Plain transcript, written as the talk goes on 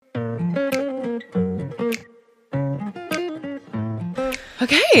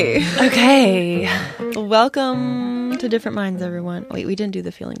Okay. Welcome to Different Minds, everyone. Wait, we didn't do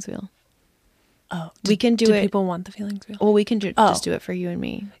the feelings wheel. Oh, we can do it. People want the feelings wheel? Well, we can just do it for you and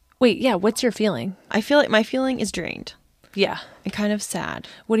me. Wait, yeah. What's your feeling? I feel like my feeling is drained Yeah. and kind of sad.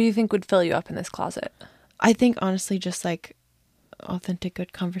 What do you think would fill you up in this closet? I think honestly, just like authentic,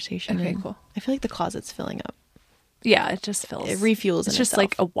 good conversation. Okay, and cool. I feel like the closet's filling up. Yeah, it just fills. It refuels. It's just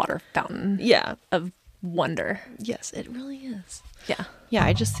like a water fountain. Yeah. Of wonder. Yes, it really is. Yeah. Yeah,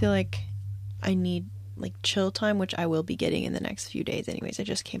 I just feel like I need like chill time, which I will be getting in the next few days. Anyways, I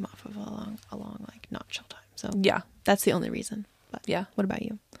just came off of a long like not chill time, so yeah, that's the only reason. But yeah, what about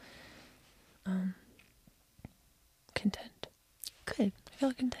you? Content. Good. I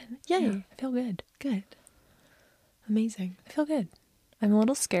feel content. Yay. Yeah, I feel good. Good. Amazing. I feel good. I'm a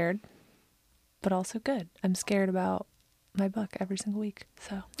little scared, but also good. I'm scared about my book every single week.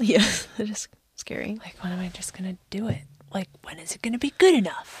 So yes, it is scary. Like, when am I just gonna do it? Like, when is it gonna be good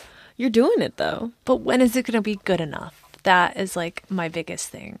enough? You're doing it though. But when is it gonna be good enough? That is like my biggest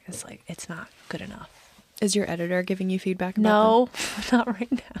thing. Is like, it's not good enough. Is your editor giving you feedback about No, not right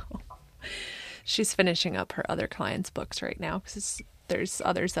now. She's finishing up her other clients' books right now because there's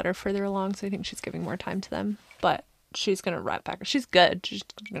others that are further along, so I think she's giving more time to them. But she's gonna wrap back. She's good. She's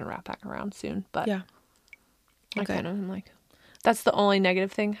gonna wrap back around soon. But yeah, I kind of am like, that's the only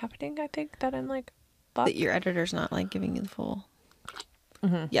negative thing happening. I think that I'm like, fuck. That your editor's not like giving you the full.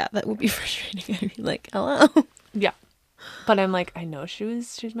 Mm-hmm. Yeah, that would be frustrating. I'd be like, hello. Yeah, but I'm like, I know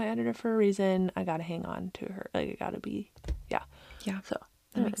she's my editor for a reason. I gotta hang on to her. Like, I gotta be, yeah. So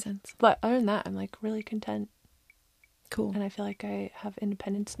that makes sense. But other than that, I'm like really content. Cool. And I feel like I have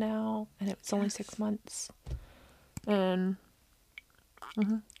independence now, and it was only 6 months. And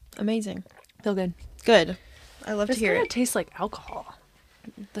amazing. Feel good. Good. I love to hear it. It tastes like alcohol.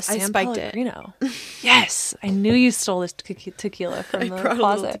 The I San spiked Pellegrino. Yes, I knew you stole this tequila from the brought closet.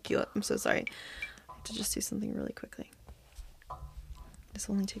 a little tequila. I'm so sorry. I have to just do something really quickly. This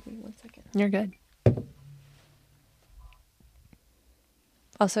will only take me 1 second. You're good.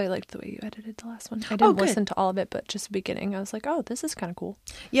 Also, I liked the way you edited the last one. I didn't listen to all of it, but just the beginning, I was like, oh, this is kind of cool.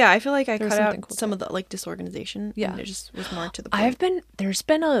 Yeah, I feel like I cut out cool some of the like disorganization. Yeah. And it just was more to the point. There's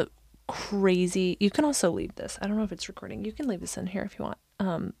been a crazy, you can also leave this. I don't know if it's recording. You can leave this in here if you want.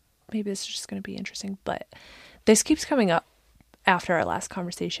 Maybe this is just going to be interesting, but this keeps coming up after our last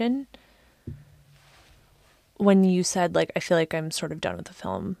conversation. When you said, like, I feel like I'm sort of done with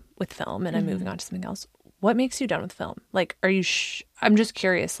film, and I'm moving on to something else. What makes you done with film? Like, are you, I'm just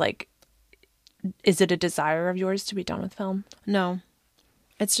curious, like, is it a desire of yours to be done with film? No.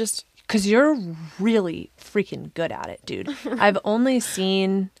 It's just, because you're really freaking good at it, dude. I've only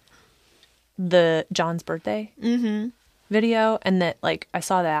seen the John's birthday video, and that, like, I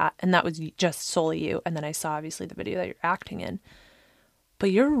saw that, and that was just solely you. And then I saw, obviously, the video that you're acting in.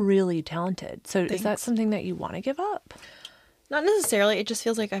 But you're really talented. So Thanks. Is that something that you want to give up? not necessarily. It just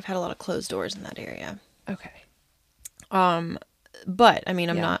feels like I've had a lot of closed doors in that area. Okay. But I mean,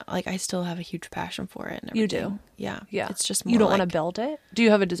 I'm not like, I still have a huge passion for it. And You everything. do? Yeah. Yeah. It's just more you don't like, want to build it? Do you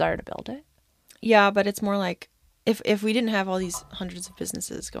have a desire to build it? Yeah, but it's more like if we didn't have all these hundreds of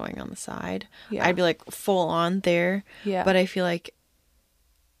businesses going on the side, I'd be like full on there. Yeah. But I feel like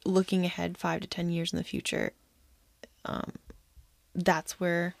looking ahead 5 to 10 years in the future, that's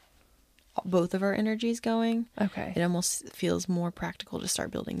where both of our energy is going. Okay. It almost feels more practical to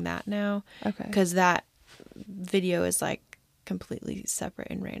start building that now. Okay. Because that video is like completely separate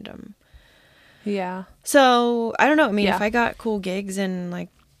and random. Yeah. So I don't know. I mean, Yeah. if I got cool gigs and like,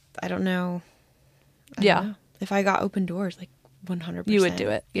 I don't know. Yeah. If I got open doors, like 100%. You would do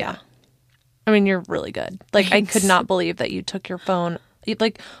it. Yeah. I mean, you're really good. Like, Thanks. I could not believe that you took your phone.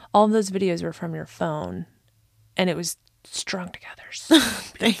 Like, all of those videos were from your phone, and it was strung together. So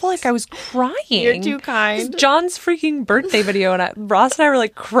I feel like I was crying. You're too kind. It's John's freaking birthday video, and Ross and I were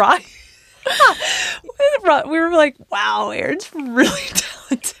like crying. We were like, wow, Erin's really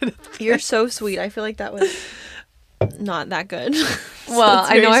talented. You're so sweet. I feel like that was not that good. Well,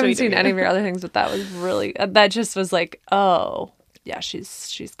 I know I haven't sweet seen of any you. of your other things, but that was really, that just was like, oh, yeah,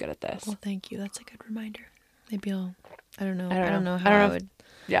 she's good at this. Well, thank you. That's a good reminder. Maybe I don't know. I don't know. how I would.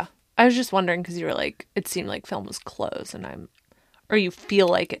 Yeah. I was just wondering because you were like, it seemed like film was closed, or you feel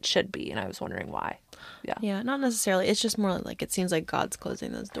like it should be, and I was wondering why. Yeah. Yeah, not necessarily. It's just more like it seems like God's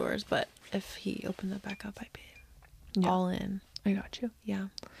closing those doors, but if he opened that back up, I'd be all in. I got you. Yeah.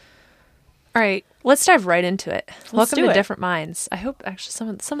 All right, let's dive right into it. Welcome do to it. Different Minds. I hope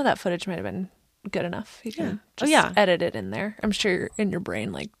actually some of that footage might have been good enough. You can just edit it in there. I'm sure you're in your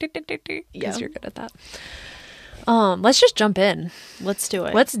brain like because you're good at that. Let's just jump in. Let's do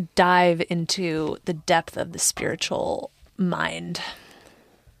it. Let's dive into the depth of the spiritual mind.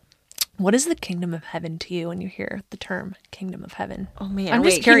 What is the kingdom of heaven to you when you hear the term kingdom of heaven? Oh man, I'm wait,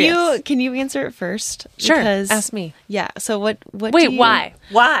 just curious. Can you answer it first? Sure, Because, ask me. Yeah. So what? Wait, why?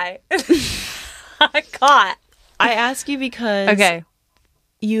 Why? I got. I ask you because Okay.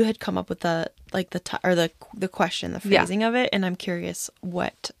 you had come up with the question, the phrasing of it, and I'm curious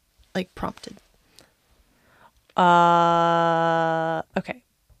what like prompted. Okay.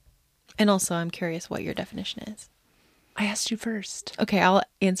 And also, I'm curious what your definition is. I asked you first. Okay, I'll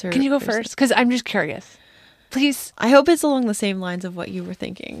answer. Can you go first? Because I'm just curious. Please. I hope it's along the same lines of what you were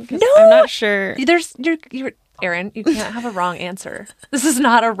thinking. 'Cause No! I'm not sure. You're Erin, you can't have a wrong answer. This is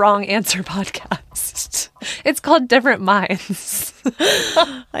not a wrong answer podcast. It's called Different Minds.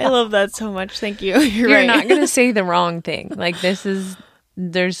 I love that so much. Thank you. You're You're right. not going to say the wrong thing. Like, there's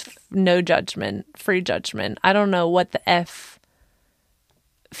no judgment, free judgment. I don't know what the F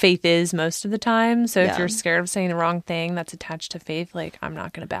faith is most of the time. So Yeah. if you're scared of saying the wrong thing that's attached to faith, like, I'm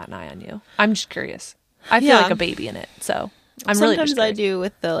not going to bat an eye on you. I'm just curious. I feel Yeah. like a baby in it. So I'm really Sometimes just I curious. do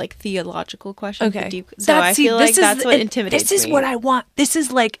with the like theological questions. Okay. The deep, so I feel like that's what intimidates me. This is what I want. This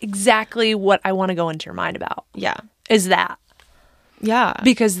is like exactly what I want to go into your mind about. Yeah. Is that. Yeah.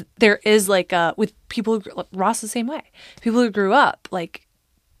 Because there is like with people who, like, Ross the same way. People who grew up, like,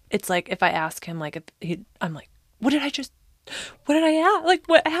 it's like if I ask him, like, I'm like, what did I ask? Like,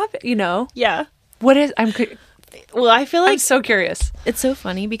 what happened? You know? Yeah. What is, Well, I feel I'm like so curious. it's so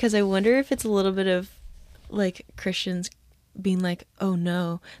funny because I wonder if it's a little bit of like Christians being like, oh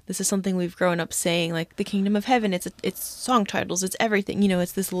no, this is something we've grown up saying, like the kingdom of heaven, it's song titles, it's everything, you know,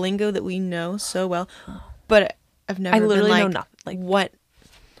 it's this lingo that we know so well, but I've never I literally been like, know nothing.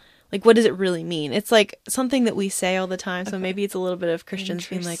 what does it really mean? It's like something that we say all the time, so maybe it's a little bit of Christians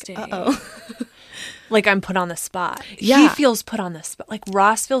being like, Interesting. uh-oh. Like, I'm put on the spot. Yeah. He feels put on the spot. Like,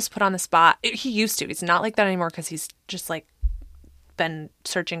 Ross feels put on the spot. He used to. He's not like that anymore because he's just, like, been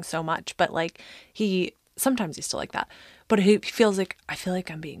searching so much. But, like, sometimes he's still like that. But he feels like, I feel like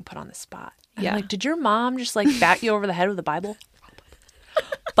I'm being put on the spot. And I'm Yeah. like, did your mom just, like, bat you over the head with the Bible?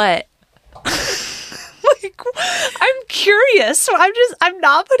 But, like, I'm curious. So I'm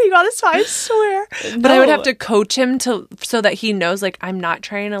not putting you on the spot, I swear. But I would No. have to coach him so that he knows, like, I'm not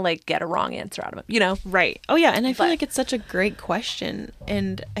trying to, like, get a wrong answer out of him, you know? Right. Oh yeah, and I feel But- like it's such a great question,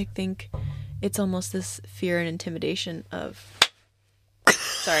 and I think it's almost this fear and intimidation of.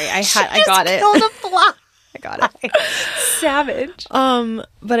 Sorry, I got it. Killed a fly. I got it. Savage.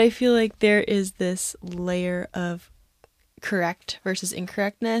 But I feel like there is this layer of correct versus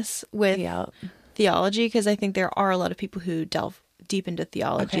incorrectness with Yeah. theology, because I think there are a lot of people who delve deep into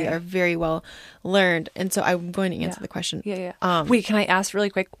theology, Okay. are very well learned, and so I'm going to answer Yeah. the question. Yeah. Wait, can I ask really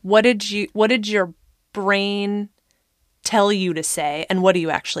quick? What did your brain tell you to say, and what do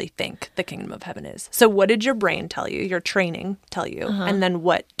you actually think the kingdom of heaven is? So what did your brain tell you, your training tell you, and then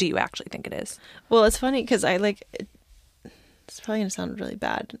what do you actually think it is? Well, it's funny because I like. It's probably gonna sound really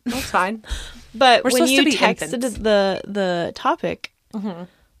bad. That's fine. But We're when supposed you to be texted infants. the topic, I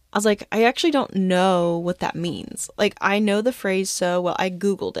was like, I actually don't know what that means. Like, I know the phrase so well. I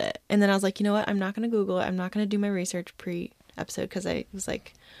Googled it. And then I was like, you know what? I'm not going to Google it. I'm not going to do my research pre-episode because I was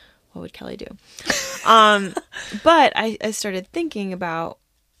like, what would Kelly do? But I started thinking about,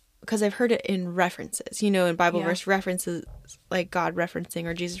 because I've heard it in references, you know, in Bible verse references, like God referencing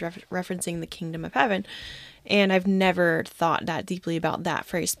or Jesus referencing the kingdom of heaven. And I've never thought that deeply about that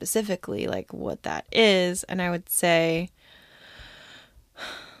phrase specifically, like what that is. And I would say,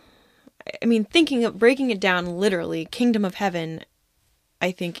 I mean, thinking of breaking it down literally, kingdom of heaven,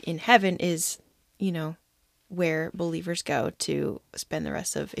 I think in heaven is, you know, where believers go to spend the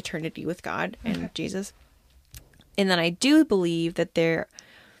rest of eternity with God and Jesus. And then I do believe that there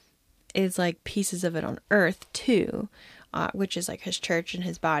is like pieces of it on earth too, which is like his church and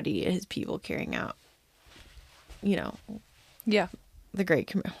his body and his people carrying out, you know, Yeah. the Great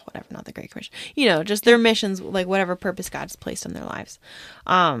whatever, not the Great Commission, you know, just their missions, like whatever purpose God's placed on their lives.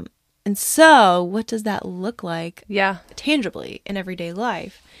 And so what does that look like Yeah. tangibly in everyday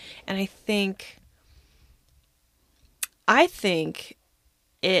life? And I think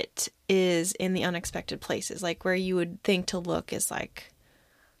it is in the unexpected places, like where you would think to look is like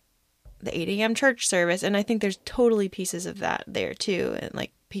the 8 a.m. church service. And I think there's totally pieces of that there too. And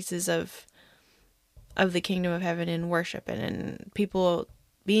like pieces of the kingdom of heaven in worship and in people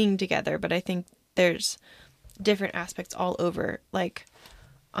being together. But I think there's different aspects all over. Like,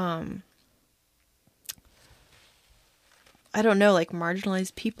 I don't know, like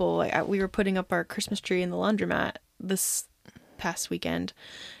marginalized people. Like we were putting up our Christmas tree in the laundromat this past weekend,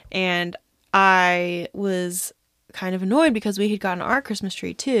 and I was kind of annoyed because we had gotten our Christmas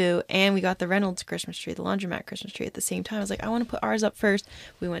tree too, and we got the Reynolds Christmas tree, the laundromat Christmas tree at the same time. I was like, I want to put ours up first.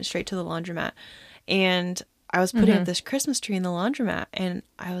 We went straight to the laundromat, and I was putting up this Christmas tree in the laundromat, and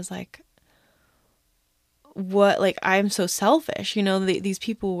I was like, what, like, I'm so selfish, you know. These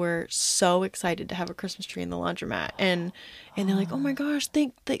people were so excited to have a Christmas tree in the laundromat, and they're like, oh my gosh,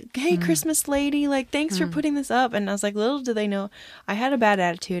 hey Christmas lady, like, thanks for putting this up. And I was like, little do they know, I had a bad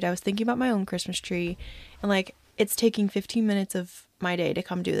attitude. I was thinking about my own Christmas tree, and like, it's taking 15 minutes of my day to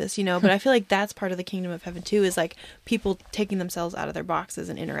come do this, you know. But I feel like that's part of the kingdom of heaven too, is like people taking themselves out of their boxes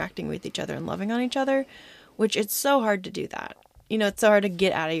and interacting with each other and loving on each other, which it's so hard to do that, you know. It's so hard to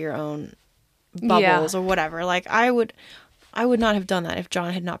get out of your own bubbles or whatever. Like, I would not have done that if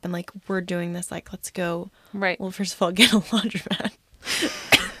John had not been like, we're doing this, like, let's go, right, well, first of all, get a laundromat.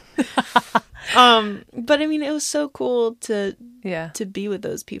 But I mean, it was so cool to be with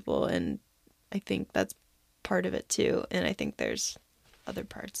those people, and I think that's part of it too, and I think there's other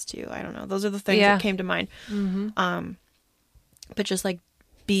parts too. I don't know, those are the things that came to mind. But just like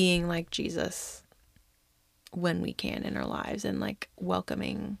being like Jesus when we can in our lives, and like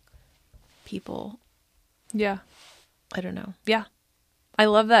welcoming people. I don't know. I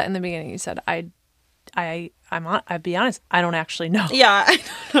love that in the beginning you said, I'd be honest, I don't actually know. I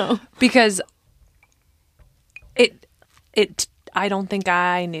don't know. Because I don't think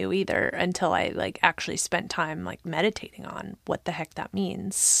I knew either until I like actually spent time like meditating on what the heck that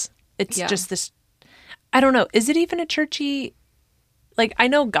means. It's just this, I don't know. Is it even a churchy, like, I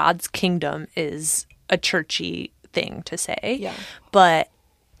know God's kingdom is a churchy thing to say, but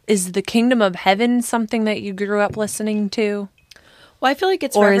is the kingdom of heaven something that you grew up listening to? Well, I feel like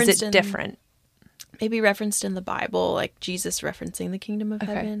it's or is it different? Maybe referenced in the Bible, like Jesus referencing the kingdom of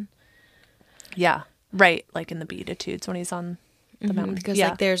heaven. Yeah, right. Like in the Beatitudes when he's on the mountain. Because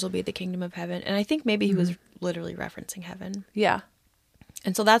like theirs will be the kingdom of heaven. And I think maybe he was literally referencing heaven. Yeah.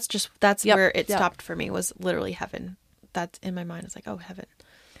 And so that's where it stopped for me, was literally heaven. That's in my mind. It's like, oh, heaven.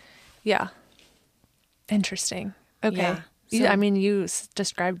 Yeah. Interesting. Okay. Yeah. So, I mean, you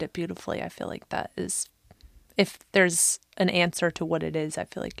described it beautifully. I feel like that is, if there's an answer to what it is, I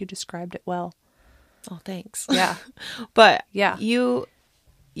feel like you described it well. Oh, thanks. Yeah. But you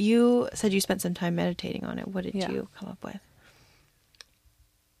said you spent some time meditating on it. What did you come up with?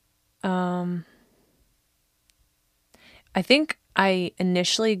 I think I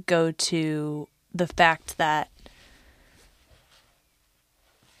initially go to the fact that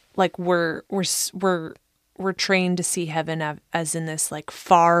like we're trained to see heaven as in this like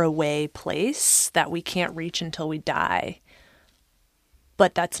far away place that we can't reach until we die.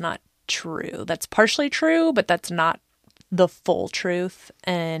 But that's not true. That's partially true, but that's not the full truth.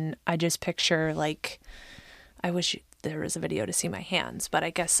 And I just picture like, I wish there was a video to see my hands, but I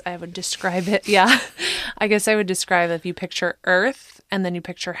guess I would describe it. Yeah. I guess I would describe if you picture Earth and then you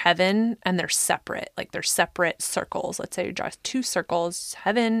picture heaven and they're separate, like they're separate circles. Let's say you draw 2 circles,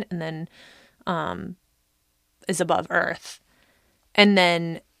 heaven, and then is above Earth. And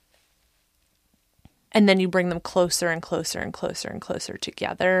then you bring them closer and closer and closer and closer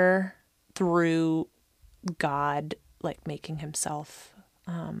together through God, like making himself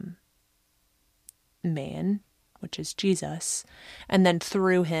man, which is Jesus. And then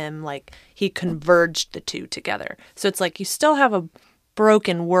through him, like he converged the 2 together. So it's like you still have a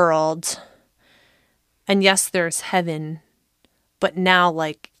broken world. And yes, there's heaven, but now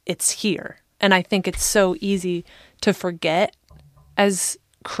like it's here. And I think it's so easy to forget as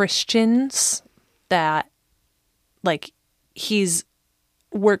Christians that like he's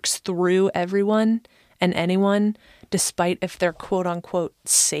works through everyone and anyone, despite if they're quote unquote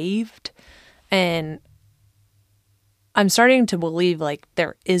saved. And I'm starting to believe like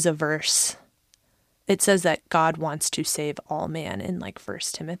there is a verse. It says that God wants to save all man in like 1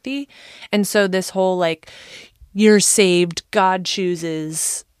 Timothy. And so this whole like you're saved, God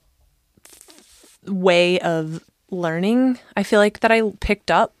chooses way of learning, I feel like that I picked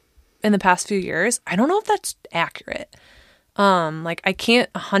up in the past few years. I don't know if that's accurate. Like I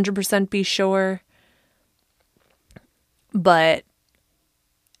can't 100% be sure, but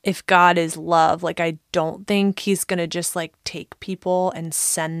if God is love, like I don't think he's going to just like take people and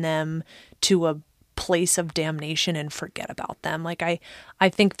send them to a place of damnation and forget about them. Like I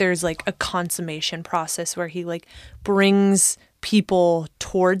think there's like a consummation process where he like brings people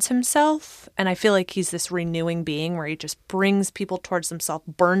towards himself. And I feel like he's this renewing being where he just brings people towards himself,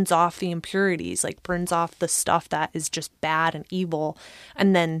 burns off the impurities, like burns off the stuff that is just bad and evil,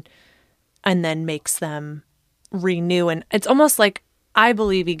 and then makes them renew. And it's almost like I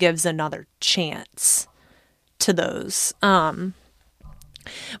believe he gives another chance to those. But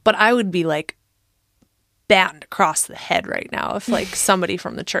I would be like battened across the head right now if like somebody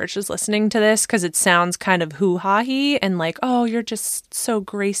from the church is listening to this, because it sounds kind of hoo-ha-y and like, oh, you're just so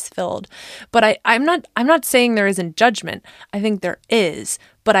grace-filled. But I'm not saying there isn't judgment. I think there is,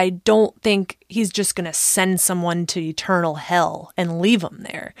 but I don't think he's just going to send someone to eternal hell and leave them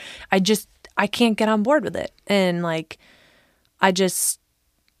there. I can't get on board with it. And like, I just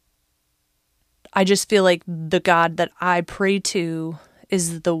feel like the God that I pray to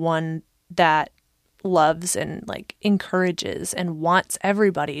is the one that loves and like encourages and wants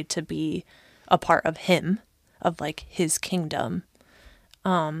everybody to be a part of him, of like his kingdom,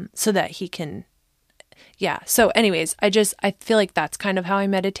 so that he can, yeah. So anyways, I feel like that's kind of how I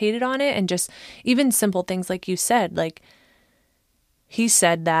meditated on it. And just even simple things like you said, like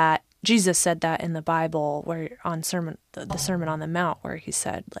Jesus said that in the Bible, where on the Sermon on the Mount, where he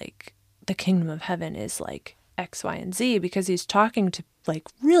said like the kingdom of heaven is like X, Y, and Z, because he's talking to like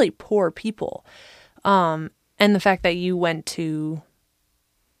really poor people. And the fact that you went to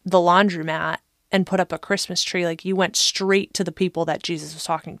the laundromat and put up a Christmas tree, like you went straight to the people that Jesus was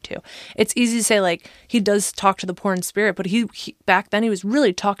talking to. It's easy to say like he does talk to the poor in spirit, but he back then he was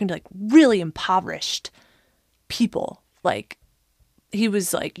really talking to like really impoverished people. Like he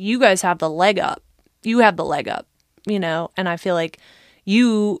was like, you guys have the leg up. You have the leg up, you know? And I feel like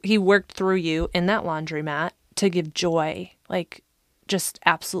he worked through you in that laundromat to give joy, like just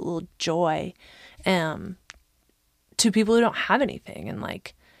absolute joy, to people who don't have anything. And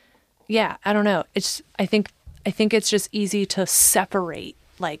like, yeah, I don't know. I think it's just easy to separate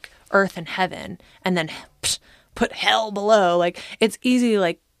like earth and heaven and then put hell below. Like it's easy to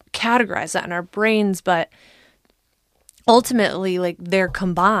like categorize that in our brains, but ultimately like they're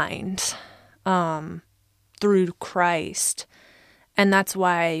combined through Christ. And that's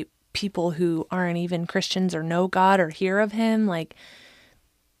why people who aren't even Christians or know God or hear of him, like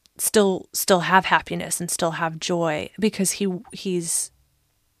still have happiness and still have joy, because he's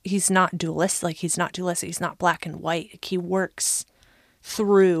not dualistic. Like he's not dualistic. He's not black and white. Like, he works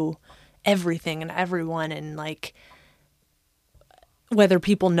through everything and everyone, and like whether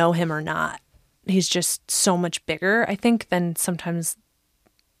people know him or not, he's just so much bigger, I think, than sometimes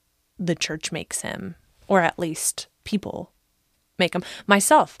the church makes him, or at least people make him.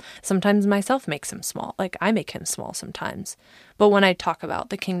 Sometimes myself makes him small. Like I make him small sometimes. But when I talk about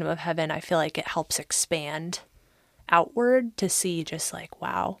the kingdom of heaven, I feel like it helps expand outward to see just like,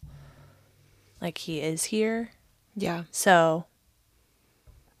 wow, like he is here. Yeah. So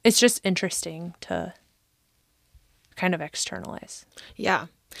it's just interesting to kind of externalize. Yeah.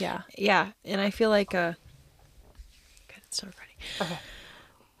 Yeah. Yeah. And I feel like, God, it's so funny. Okay.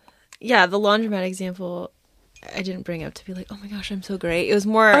 Yeah. The laundromat example, I didn't bring up to be like, oh my gosh, I'm so great. It was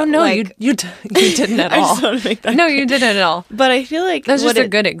more. Oh no, like, you didn't at all. I just want to make that no, you didn't at all. But I feel like that's just a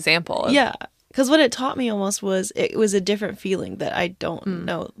good example. Yeah, because what it taught me almost was it was a different feeling that I don't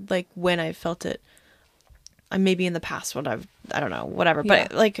know, like when I felt it. Maybe in the past when I don't know, whatever.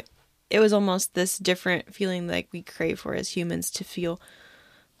 But yeah. Like it was almost this different feeling like we crave for as humans, to feel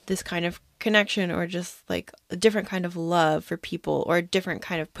this kind of connection, or just like a different kind of love for people, or a different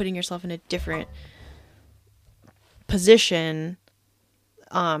kind of putting yourself in a different position,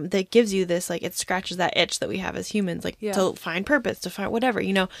 that gives you this, like, it scratches that itch that we have as humans, like to find purpose, to find whatever,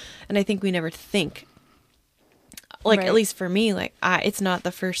 you know. And I think we never think, like, right. At least for me, like, it's not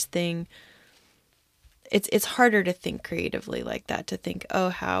the first thing. It's harder to think creatively like that, to think, oh,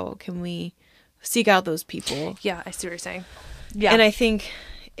 how can we seek out those people? Yeah, I see what you're saying. Yeah. And I think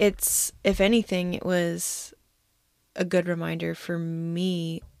it's, if anything, it was a good reminder for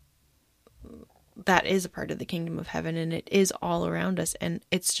me that is a part of the kingdom of heaven, and it is all around us, and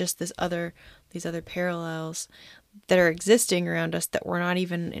it's just these other parallels that are existing around us that we're not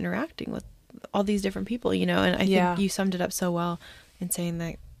even interacting with all these different people, you know. And I think you summed it up so well in saying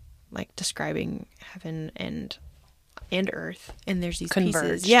that, like, describing heaven and earth, and there's these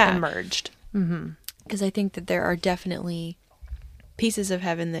pieces, merged. Because I think that there are definitely pieces of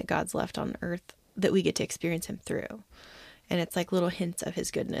heaven that God's left on earth that we get to experience him through. And it's like little hints of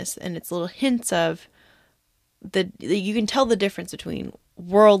his goodness, and it's little hints of you can tell the difference between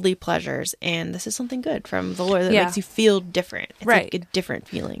worldly pleasures and this is something good from the Lord that makes you feel different. It's like a different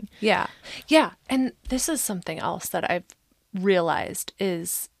feeling. Yeah. Yeah. And this is something else that I've realized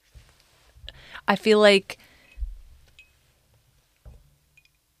is, I feel like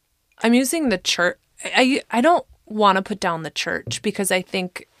I'm using the church. I don't want to put down the church, because I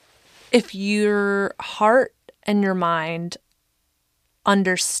think if your heart and your mind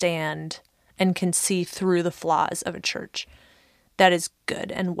understand and can see through the flaws of a church, that is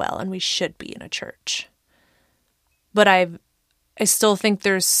good and well, and we should be in a church. But I've I still think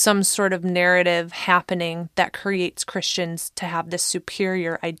there's some sort of narrative happening that creates Christians to have this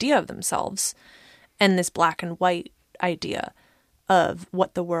superior idea of themselves and this black and white idea of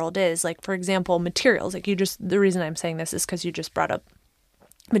what the world is. Like, for example, materials. Like, the reason I'm saying this is because you just brought up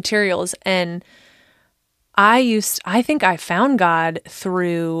materials. And I think I found God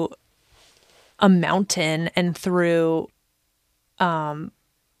through a mountain and through, I'm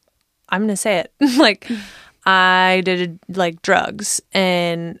going to say it, like, I did like drugs,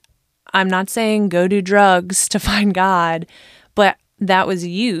 and I'm not saying go do drugs to find God, but that was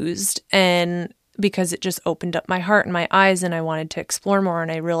used, and because it just opened up my heart and my eyes, and I wanted to explore more,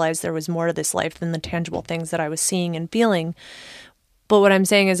 and I realized there was more to this life than the tangible things that I was seeing and feeling. But what I'm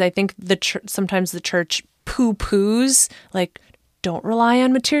saying is I think sometimes the church poo-poos, like, don't rely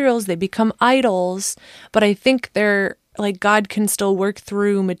on materials, they become idols. But I think like, God can still work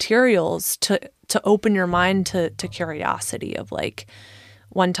through materials to open your mind to curiosity of, like,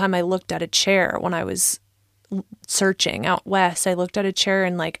 one time I looked at a chair when I was searching out west. I looked at a chair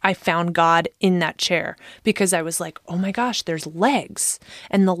and, like, I found God in that chair because I was like, oh my gosh, there's legs,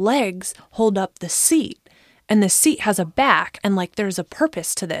 and the legs hold up the seat, and the seat has a back, and, like, there's a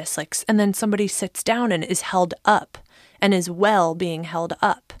purpose to this. Like, and then somebody sits down and is held up and is well being held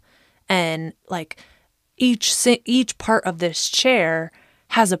up. And, like, each part of this chair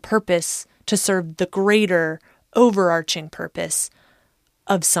has a purpose to serve the greater overarching purpose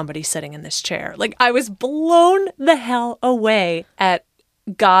of somebody sitting in this chair. Like, I was blown the hell away at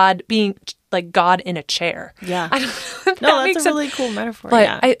God being like God in a chair. Yeah. I don't know if that's a really cool metaphor.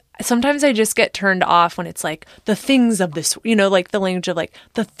 But yeah. Sometimes I just get turned off when it's like the things of this, like the language of, like,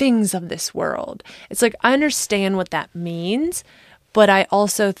 the things of this world. It's like, I understand what that means, but I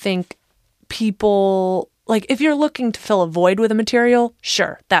also think people, like, if you're looking to fill a void with a material,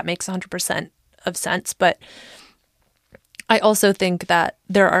 sure, that makes 100% of sense. But I also think that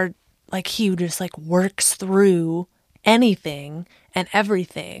there are, like, he who just, like, works through anything and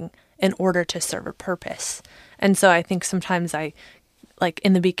everything in order to serve a purpose. And so I think sometimes I, like,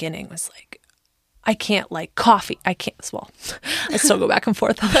 in the beginning was like, I can't like coffee. I still go back and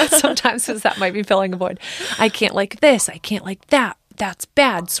forth on that sometimes because that might be filling a void. I can't like this. I can't like that. That's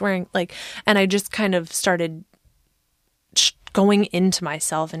bad. Swearing, like, and I just kind of started going into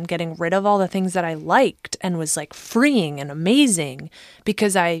myself and getting rid of all the things that I liked, and was, like, freeing and amazing,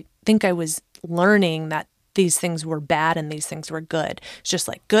 because I think I was learning that these things were bad and these things were good. It's just,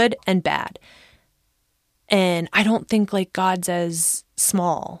 like, good and bad. And I don't think, like, God's as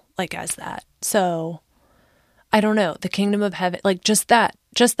small, like, as that. So I don't know. The kingdom of heaven, like, just that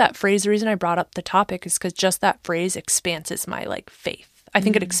phrase, the reason I brought up the topic is because just that phrase expanses my, like, faith. I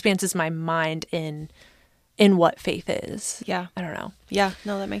think it expanses my mind in what faith is. Yeah. I don't know. Yeah.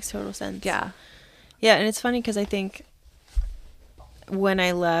 No, that makes total sense. Yeah. Yeah. And it's funny because I think when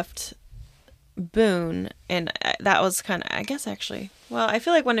I left Boone, and that was kind of, I guess, actually, well, I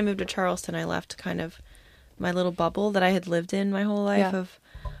feel like when I moved to Charleston, I left kind of my little bubble that I had lived in my whole life.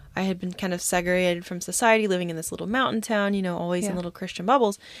 I had been kind of segregated from society, living in this little mountain town, always in little Christian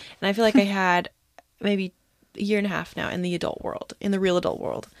bubbles. And I feel like I had maybe a year and a half now in the adult world, in the real adult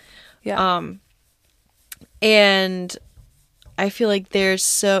world. Yeah. And I feel like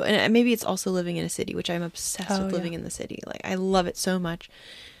and maybe it's also living in a city, which I'm obsessed with living in the city. Like, I love it so much.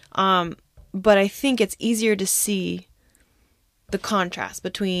 But I think it's easier to see the contrast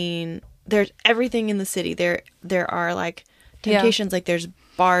between, there's everything in the city. There are, like, temptations, like there's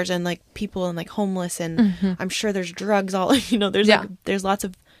bars and, like, people and, like, homeless, and I'm sure there's drugs all, there's like, there's lots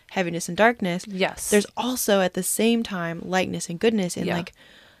of heaviness and darkness. Yes. There's also at the same time lightness and goodness, and like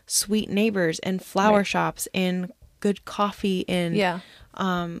sweet neighbors and flower shops and good coffee and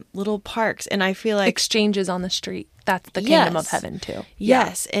little parks. And I feel like exchanges on the street. That's the kingdom of heaven too.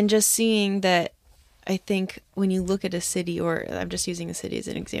 Yes. And just seeing that, I think when you look at a city, or I'm just using a city as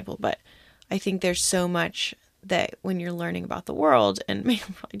an example, but I think there's so much that when you're learning about the world, and maybe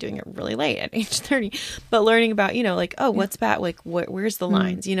I'm probably doing it really late at age 30, but learning about, like, oh, what's bad? Like, where's the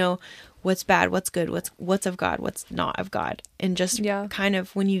lines, what's bad, what's good, what's of God, what's not of God. And just kind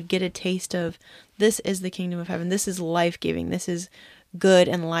of when you get a taste of, this is the kingdom of heaven, this is life-giving, this is good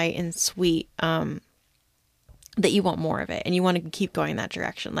and light and sweet, that you want more of it and you want to keep going that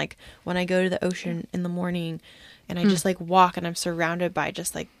direction. Like, when I go to the ocean in the morning and I just, like, walk and I'm surrounded by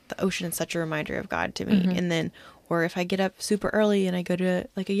just, like, the ocean is such a reminder of God to me. And then, or if I get up super early and I go to,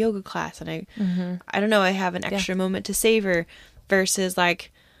 like, a yoga class and I don't know, I have an extra moment to savor, versus,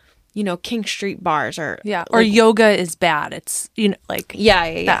 like, King Street bars or or yoga is bad. It's, like,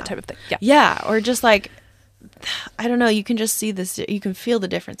 that type of thing. Yeah. Or just, like, I don't know, you can just see this, you can feel the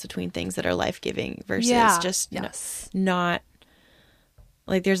difference between things that are life-giving versus just not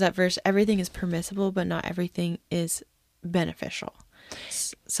like there's that verse, everything is permissible, but not everything is beneficial.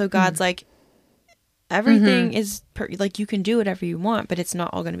 So God's like, everything is like, you can do whatever you want, but it's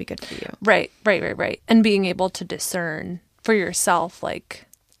not all going to be good for you. Right. And being able to discern for yourself, like,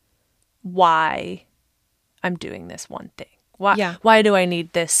 why I'm doing this one thing. Why do I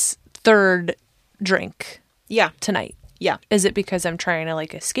need this third drink tonight? Yeah. Is it because I'm trying to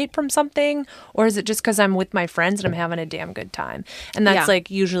like escape from something, or is it just because I'm with my friends and I'm having a damn good time? And that's like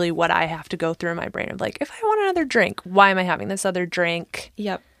usually what I have to go through in my brain of like, if I want another drink, why am I having this other drink?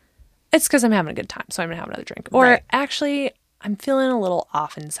 Yep. It's because I'm having a good time, so I'm going to have another drink. Or actually, I'm feeling a little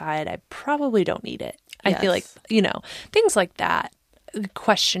off inside. I probably don't need it. I feel like, things like that,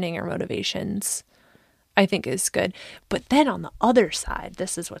 questioning your motivations, I think is good. But then on the other side,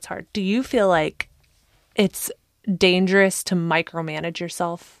 this is what's hard. Do you feel like it's dangerous to micromanage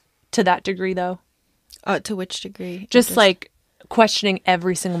yourself to that degree, though? To which degree? Just like questioning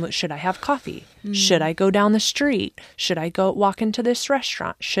every single, should I have coffee? Should I go down the street? Should I go walk into this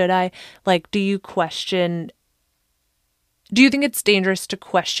restaurant? Should I, like, do you think it's dangerous to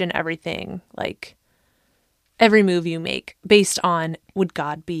question everything, like every move you make based on, would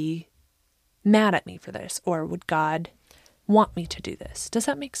God be mad at me for this? Or would God want me to do this? Does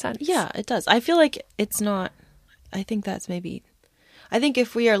that make sense? Yeah, it does. I feel like it's not, I think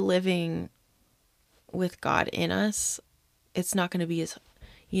if we are living with God in us, it's not going to be as,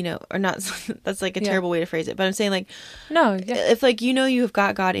 or not, that's like a terrible way to phrase it, but I'm saying like, no, if like, you've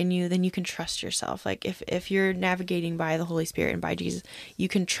got God in you, then you can trust yourself. Like if you're navigating by the Holy Spirit and by Jesus, you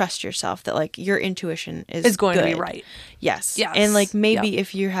can trust yourself that like your intuition is going good. to be right. Yes. And like maybe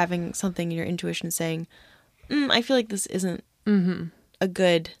if you're having something in your intuition saying, I feel like this isn't a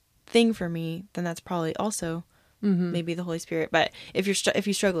good thing for me, then that's probably also maybe the Holy Spirit. But if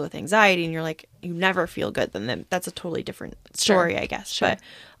you struggle with anxiety and you're like, you never feel good, then that's a totally different story, I guess. Sure.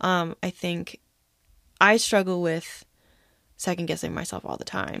 But I think I struggle with second guessing myself all the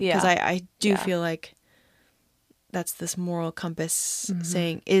time, because I do feel like that's this moral compass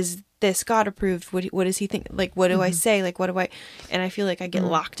saying, is this God approved? What does he think? Like, what do I say? Like, and I feel like I get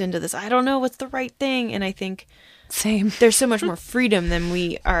locked into this, I don't know what's the right thing. And I think same, there's so much more freedom than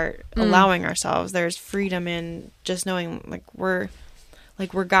we are allowing ourselves. There's freedom in just knowing like we're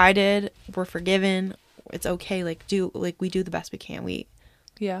guided, we're forgiven, it's okay. Like we do the best we can. We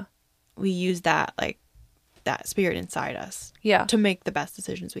use that, like that spirit inside us to make the best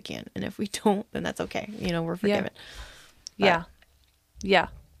decisions we can. And if we don't, then that's okay. We're forgiven. Yeah.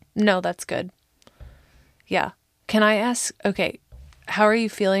 No, that's good. Yeah. Can I ask, okay, how are you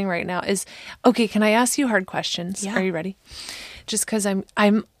feeling right now? Can I ask you hard questions? Yeah. Are you ready? Just because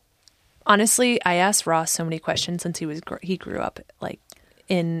I'm honestly, I asked Ross so many questions since he grew up like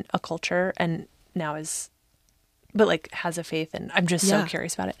in a culture and now has a faith, and I'm just so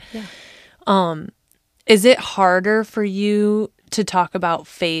curious about it. Yeah. Is it harder for you to talk about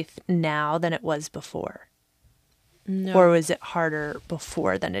faith now than it was before? No. Or was it harder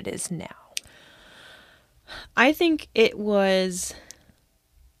before than it is now? I think it was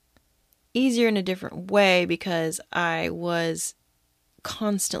easier in a different way because I was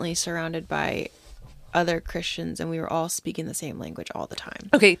constantly surrounded by other Christians and we were all speaking the same language all the time.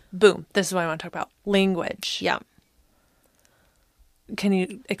 Okay, boom. This is what I want to talk about. Language. Yeah. Can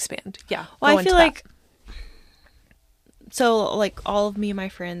you expand? Yeah. Well, I feel like, so like all of me and my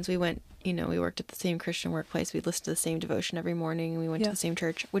friends, we went, we worked at the same Christian workplace. We listened to the same devotion every morning. We went to the same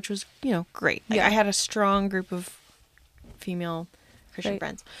church, which was, great. Like, I had a strong group of female Christian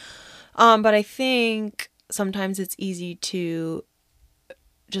friends. But I think sometimes it's easy to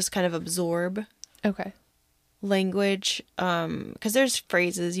just kind of absorb language. Because there's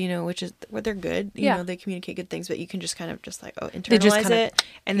phrases, which is where they're good. They communicate good things, but you can just kind of just like, internalize it.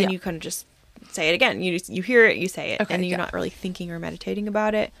 And then you kind of just say it again. You hear it, you say it. And you're not really thinking or meditating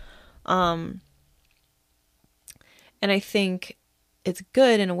about it. And I think it's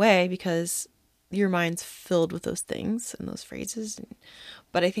good in a way because your mind's filled with those things and those phrases.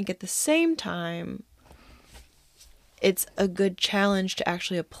 But I think at the same time, it's a good challenge to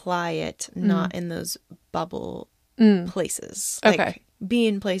actually apply it, not in those bubble places. Like be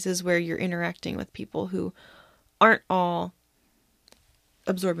in places where you're interacting with people who aren't all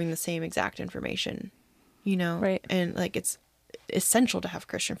absorbing the same exact information, Right. And like it's essential to have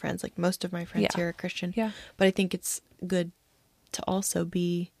Christian friends. Like most of my friends here are Christian. Yeah. But I think it's good to also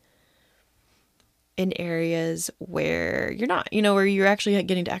be in areas where you're not, where you're actually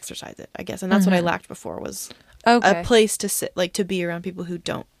getting to exercise it, I guess. And that's what I lacked before was a place to sit, like to be around people who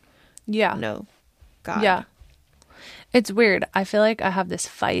don't know God. Yeah. It's weird. I feel like I have this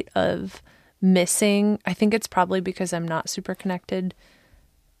fight of missing. I think it's probably because I'm not super connected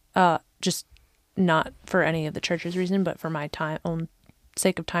just not for any of the church's reason, but for my own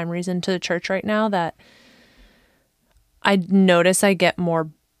sake of time reason to the church right now, that I notice I get more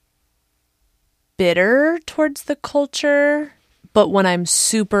bitter towards the culture, but when I'm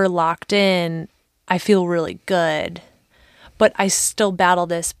super locked in, I feel really good. But I still battle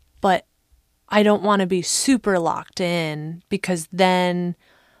this, but I don't want to be super locked in, because then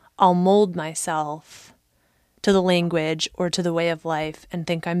I'll mold myself to the language or to the way of life and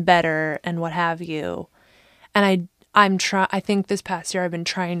think I'm better and what have you. And I think this past year I've been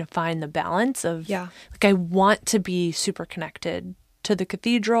trying to find the balance of, like, I want to be super connected to the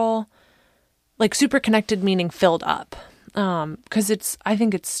cathedral, like super connected meaning filled up. Because I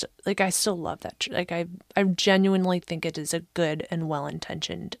think it's like, I still love that. Like, I genuinely think it is a good and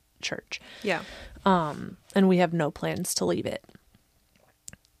well-intentioned church. Yeah. And we have no plans to leave it.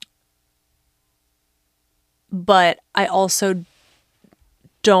 But I also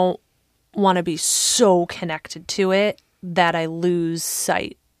don't want to be so connected to it that I lose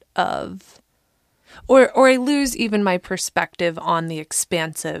sight of, or I lose even my perspective on the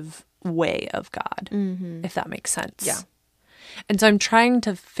expansive way of God, if that makes sense. Yeah. And so I'm trying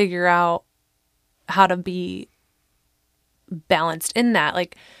to figure out how to be balanced in that,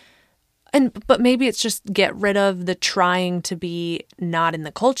 like, but maybe it's just get rid of the trying to be not in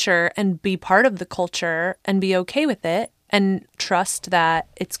the culture and be part of the culture and be okay with it and trust that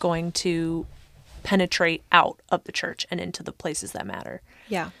it's going to penetrate out of the church and into the places that matter.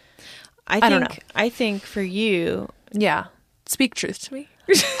 Yeah. I don't know. I think for you... Yeah. Speak truth to me.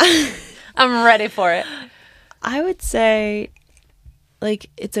 I'm ready for it. I would say, like,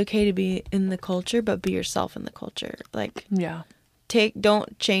 it's okay to be in the culture, but be yourself in the culture. Like, yeah.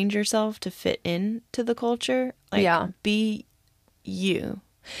 Don't change yourself to fit into the culture. Like, be you.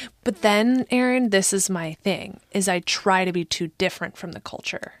 But then, Erin, this is my thing, is I try to be too different from the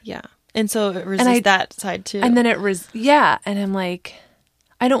culture. Yeah. And so it resists that side too. And then and I'm like,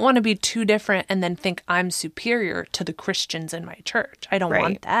 I don't want to be too different and then think I'm superior to the Christians in my church. I don't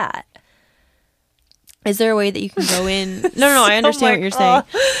want that. Is there a way that you can go in? No, I understand what you're saying.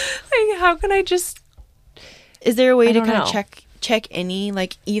 Like, how can I just... Is there a way to kind of check any,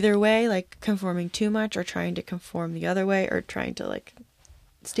 like, either way, like conforming too much or trying to conform the other way or trying to, like,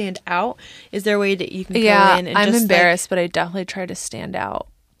 stand out? Is there a way that you can go in and I'm just, embarrassed, but I definitely try to stand out,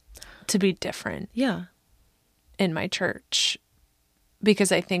 to be different. Yeah. In my church.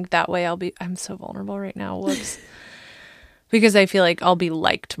 Because I think that way I'm so vulnerable right now. Whoops. Because I feel like I'll be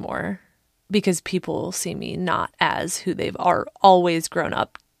liked more because people will see me not as who they've always grown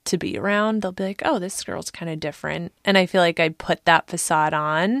up to be around. They'll be like, oh, this girl's kind of different. And I feel like I put that facade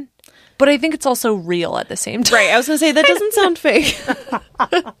on. But I think it's also real at the same time. Right. I was going to say, that doesn't sound fake. So I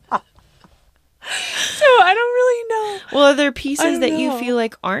don't really know. Well, are there pieces that you feel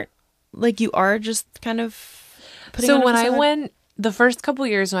like aren't, like you are just kind of putting on a facade? I went, the first couple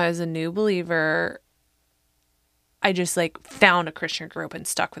years when I was a new believer, I just like found a Christian group and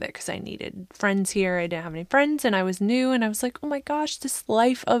stuck with it because I needed friends here. I didn't have any friends and I was new and I was like, oh my gosh, this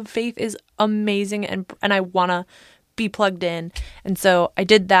life of faith is amazing and I want to be plugged in. And so I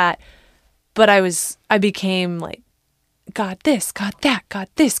did that, but I became like, God this, God that, God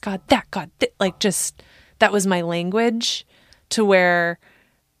this, God that, God this. Like, just, that was my language to where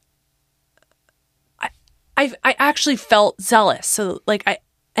I actually felt zealous. So like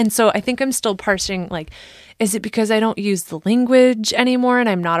so I think I'm still parsing, like, is it because I don't use the language anymore and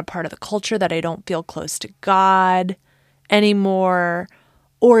I'm not a part of the culture that I don't feel close to God anymore?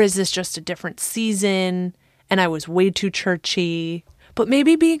 Or is this just a different season and I was way too churchy? But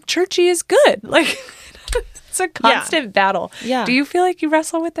maybe being churchy is good. Like, it's a constant battle. Yeah. Do you feel like you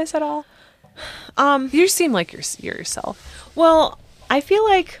wrestle with this at all? You seem like you're yourself. Well, I feel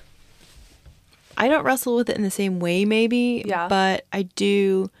like I don't wrestle with it in the same way, maybe. Yeah. But I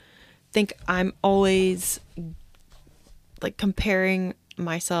do think I'm always like comparing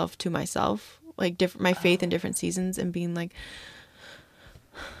myself to myself, like my faith in different seasons, and being like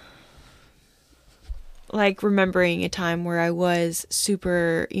remembering a time where I was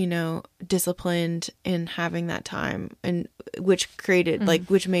super, disciplined in having that time, and which created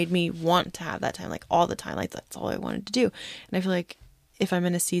which made me want to have that time, like all the time, like that's all I wanted to do. And I feel like if I'm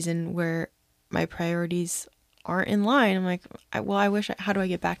in a season where my priorities aren't in line, I'm like, how do I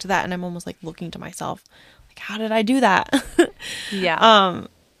get back to that? And I'm almost like looking to myself, like, how did I do that? Yeah.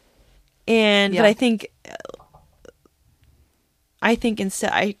 But I think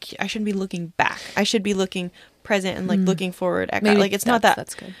instead I shouldn't be looking back. I should be looking present and like looking forward at God. Like, it's not that.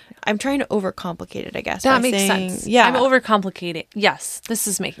 That's good. Yeah. I'm trying to overcomplicate it, I guess. That makes sense. Yeah. I'm overcomplicating. Yes. This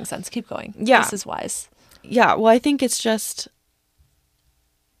is making sense. Keep going. Yeah. This is wise. Yeah. Well, I think it's just,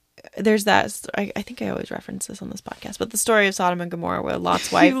 there's that, I think I always reference this on this podcast, but the story of Sodom and Gomorrah where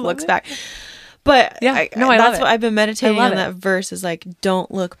Lot's wife looks back. But Yeah. I No, I love that's it. what I've been meditating I love on it. that verse is like,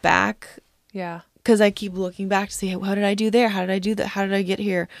 don't look back. Yeah. Because I keep looking back to see, what did I do there? How did I do that? How did I get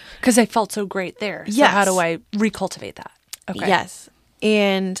here? Because I felt so great there. So Yes. how do I recultivate that? Okay. Yes.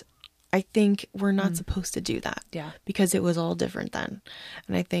 And I think we're not supposed to do that. Yeah. Because it was all different then.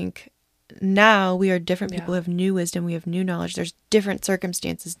 And I think now we are different people. We have new wisdom. We have new knowledge. There's different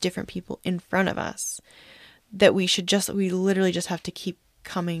circumstances, different people in front of us that we literally just have to keep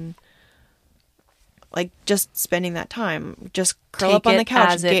coming, like just spending that time. Just curl up on the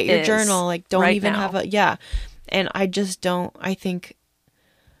couch, get your journal. Like don't even have a, And I just don't, I think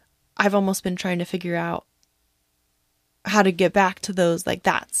I've almost been trying to figure out how to get back to those, like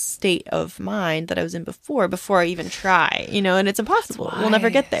that state of mind that I was in before I even try, and it's impossible. We'll never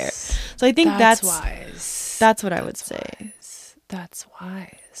get there. So I think that's wise. That's what I would say. That's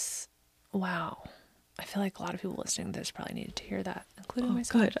wise. Wow. I feel like a lot of people listening to this probably needed to hear that, including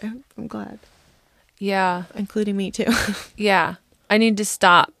myself. Good. I'm glad. Yeah. Including me too. Yeah. I need to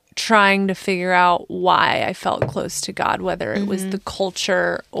stop trying to figure out why I felt close to God, whether it was the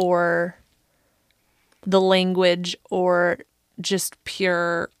culture or the language or just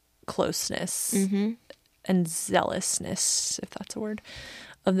pure closeness and zealousness, if that's a word,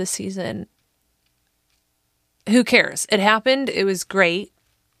 of the season. Who cares? It happened. It was great.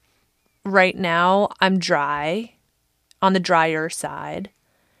 Right now, I'm dry, on the drier side.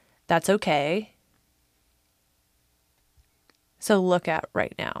 That's okay. So look at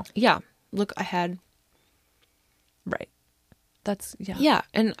right now. Yeah. Look ahead. Right. That's, yeah. Yeah.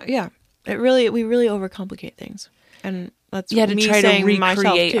 And yeah, we really overcomplicate things. And that's Yeah, to me try to saying myself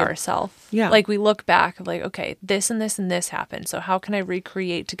recreate too. ourselves. Yeah. Like we look back of like, okay, this and this and this happened. So how can I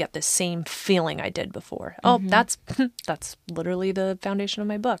recreate to get the same feeling I did before? Oh, that's literally the foundation of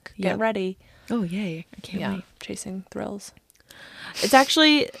my book. Get Yeah. ready. Oh, yay. I can't wait. Chasing thrills. It's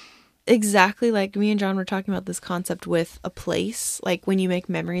actually exactly like me and John were talking about this concept with a place. Like when you make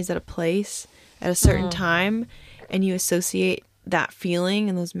memories at a place at a certain time and you associate that feeling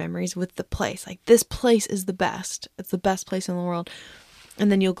and those memories with the place. Like this place is the best. It's the best place in the world.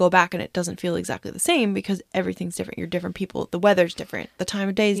 And then you'll go back and it doesn't feel exactly the same because everything's different. You're different people. The weather's different. The time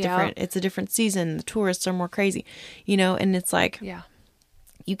of day is different. It's a different season. The tourists are more crazy, and it's like,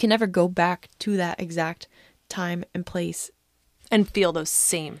 you can never go back to that exact time and place and feel those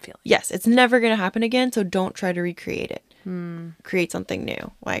same feelings. Yes, it's never going to happen again, so don't try to recreate it. Create something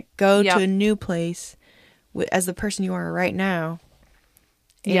new. Like, go to a new place as the person you are right now,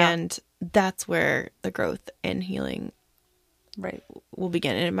 and that's where the growth and healing will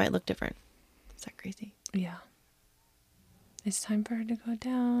begin, and it might look different. Is that crazy? Yeah. It's time for her to go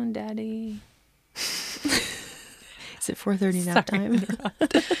down, Daddy. Is it 4:30 nap time?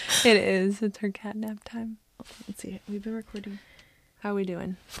 It is. It's her cat nap time. Let's see. We've been recording. How are we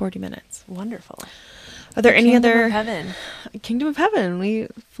doing? 40 minutes. Wonderful. Are there any Kingdom other... of Heaven. Kingdom of Heaven. We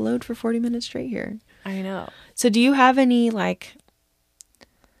flowed for 40 minutes straight here. I know. So do you have any, like...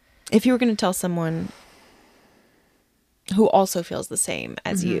 If you were going to tell someone who also feels the same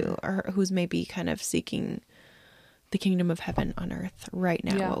as you, or who's maybe kind of seeking the kingdom of heaven on earth right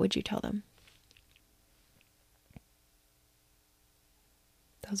now, what would you tell them?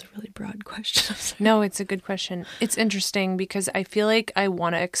 That was a really broad question. No, it's a good question. It's interesting because I feel like I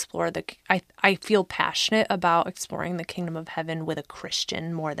want to explore I feel passionate about exploring the kingdom of heaven with a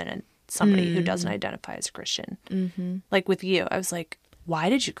Christian more than somebody who doesn't identify as a Christian. Mm-hmm. Like with you, I was like, why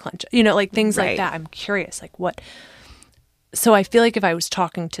did you clench? Like things like that. I'm curious, like what? So I feel like if I was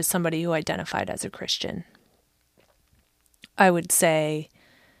talking to somebody who identified as a Christian, I would say,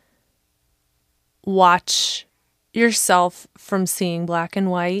 watch yourself from seeing black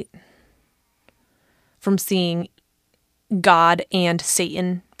and white, from seeing God and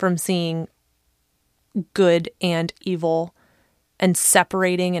Satan, from seeing good and evil, and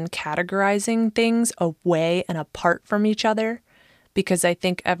separating and categorizing things away and apart from each other, because I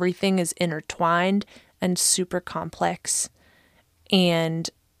think everything is intertwined and super complex, and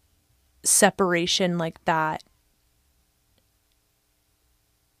separation like that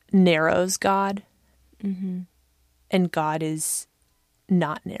narrows God. Mm-hmm. And God is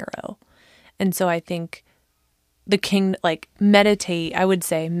not narrow. And so I think meditate, I would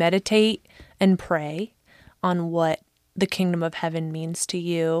say meditate and pray on what the kingdom of heaven means to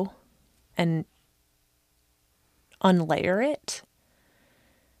you and unlayer it.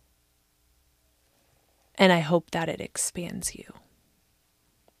 And I hope that it expands you.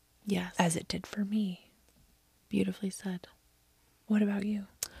 Yes. As it did for me. Beautifully said. What about you?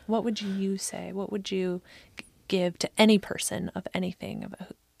 What would you say? What would you give to any person of anything,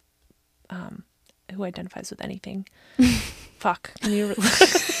 who identifies with anything. Fuck. Can you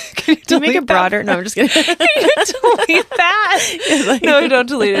make it broader? No, I'm just kidding. delete that? No, don't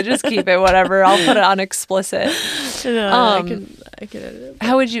delete it. Just keep it. Whatever. I'll put it on explicit. No, I can edit it.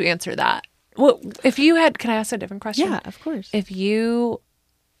 How would you answer that? Well, if you had, can I ask a different question? Yeah, of course. If you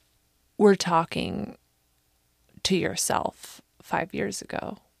were talking to yourself 5 years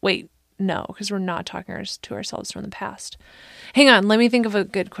ago, wait, no, because we're not talking to ourselves from the past. Hang on, let me think of a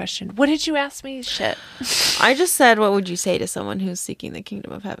good question. What did you ask me? Shit. I just said, what would you say to someone who's seeking the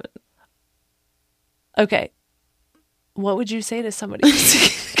kingdom of heaven? Okay. What would you say to somebody who's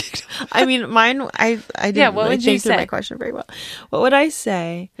seeking the kingdom of heaven? I mean, mine, I didn't what really would you think through say? my question very well. What would I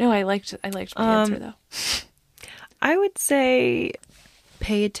say? No, I liked the answer, though. I would say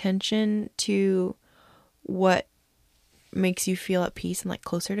pay attention to what makes you feel at peace and like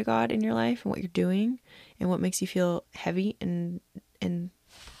closer to God in your life and what you're doing and what makes you feel heavy and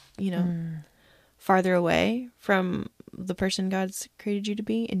farther away from the person God's created you to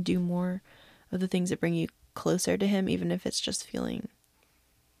be, and do more of the things that bring you closer to him, even if it's just feeling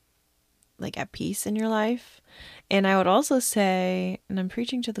like at peace in your life. And I would also say, and I'm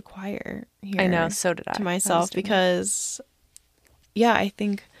preaching to the choir here. I know, so did I. To myself, because I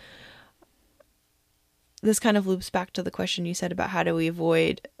think this kind of loops back to the question you said about how do we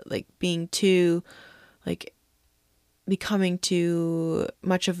avoid like being too, like becoming too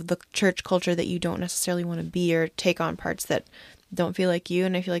much of the church culture that you don't necessarily want to be, or take on parts that don't feel like you.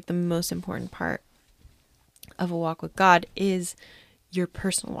 And I feel like the most important part of a walk with God is your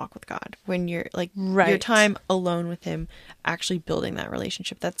personal walk with God, when you're like your time alone with him, actually building that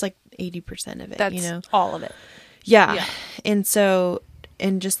relationship. That's like 80% of it. That's all of it. Yeah. And so,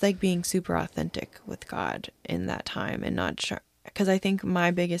 and just like being super authentic with God in that time, and not sure, because I think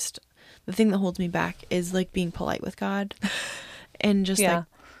the thing that holds me back is like being polite with God and just like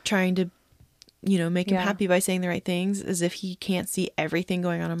trying to, make him happy by saying the right things, as if he can't see everything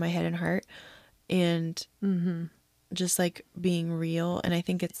going on in my head and heart, and just like being real. And I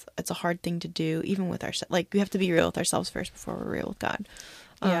think it's a hard thing to do, even with ourselves. Like, we have to be real with ourselves first before we're real with God.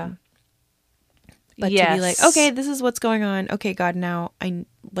 But to be like, okay, this is what's going on. Okay, God, now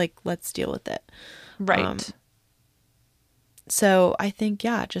let's deal with it. Right. So I think,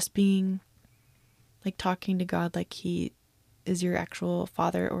 just being like talking to God like he is your actual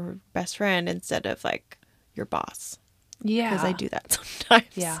father or best friend, instead of like your boss. Yeah. Because I do that sometimes.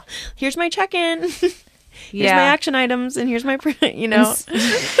 Yeah. Here's my check-in. Here's my action items, and here's my,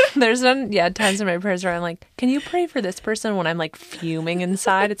 There's times in my prayers where I'm like, can you pray for this person, when I'm like fuming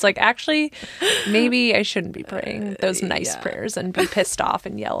inside? It's like, actually, maybe I shouldn't be praying those nice prayers and be pissed off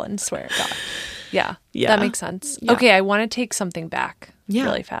and yell and swear at God. Yeah. That makes sense. Yeah. Okay, I want to take something back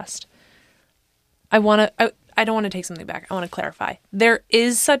really fast. I don't want to take something back. I want to clarify. There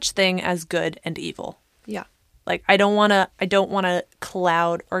is such thing as good and evil. Yeah. Like, I don't want to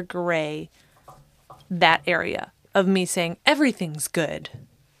cloud or gray that area of me saying everything's good.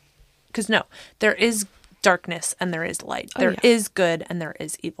 Because no, there is darkness and there is light. There is good and there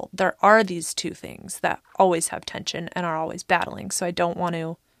is evil. There are these two things that always have tension and are always battling. So I don't want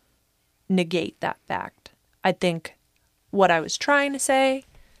to negate that fact. I think what I was trying to say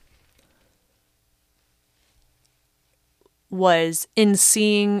was, in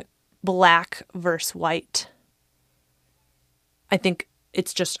seeing black versus white, I think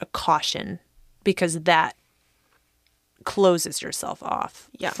it's just a caution, because that closes yourself off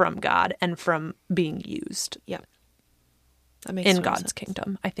from God and from being used that makes in God's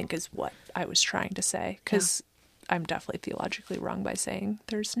kingdom, I think is what I was trying to say. Because I'm definitely theologically wrong by saying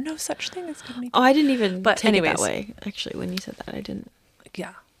there's no such thing as good and evil. Oh, I didn't even take it that way. Actually, when you said that, I didn't.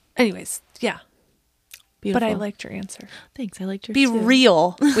 Yeah. Anyways, Beautiful. But I liked your answer. Thanks, I liked yours too. Be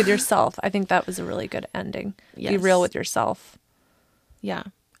real with yourself. I think that was a really good ending. Yes. Be real with yourself. Yeah.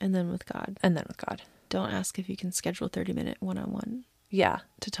 And then with God. Don't ask if you can schedule a 30-minute one-on-one. Yeah.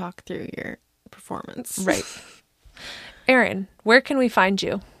 To talk through your performance. Right. Erin, where can we find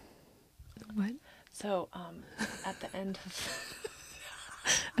you? What? So, at the end of...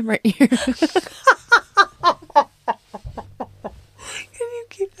 I'm right here. Can you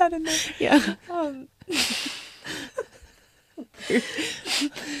keep that in there? Yeah.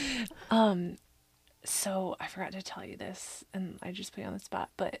 So I forgot to tell you this, and I just put you on the spot,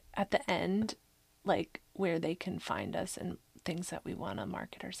 but at the end, like, where they can find us and things that we want to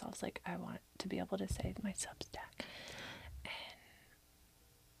market ourselves, like, I want to be able to say my Substack.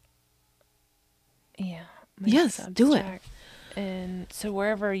 And yes, Substack. Do it. And so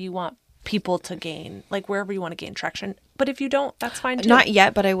wherever you want people to gain, like, wherever you want to gain traction. But if you don't, that's fine too. Not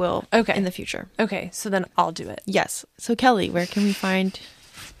yet, but I will. Okay. In the future. Okay, so then I'll do it. Yes. So Kelly, where can we find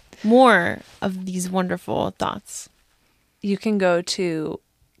more of these wonderful thoughts? You can go to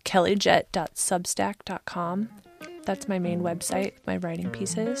kellyjet.substack.com. That's my main website, my writing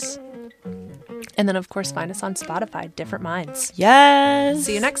pieces. And then, of course, find us on Spotify, Different Minds. Yes.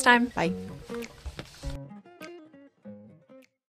 See you next time. Bye.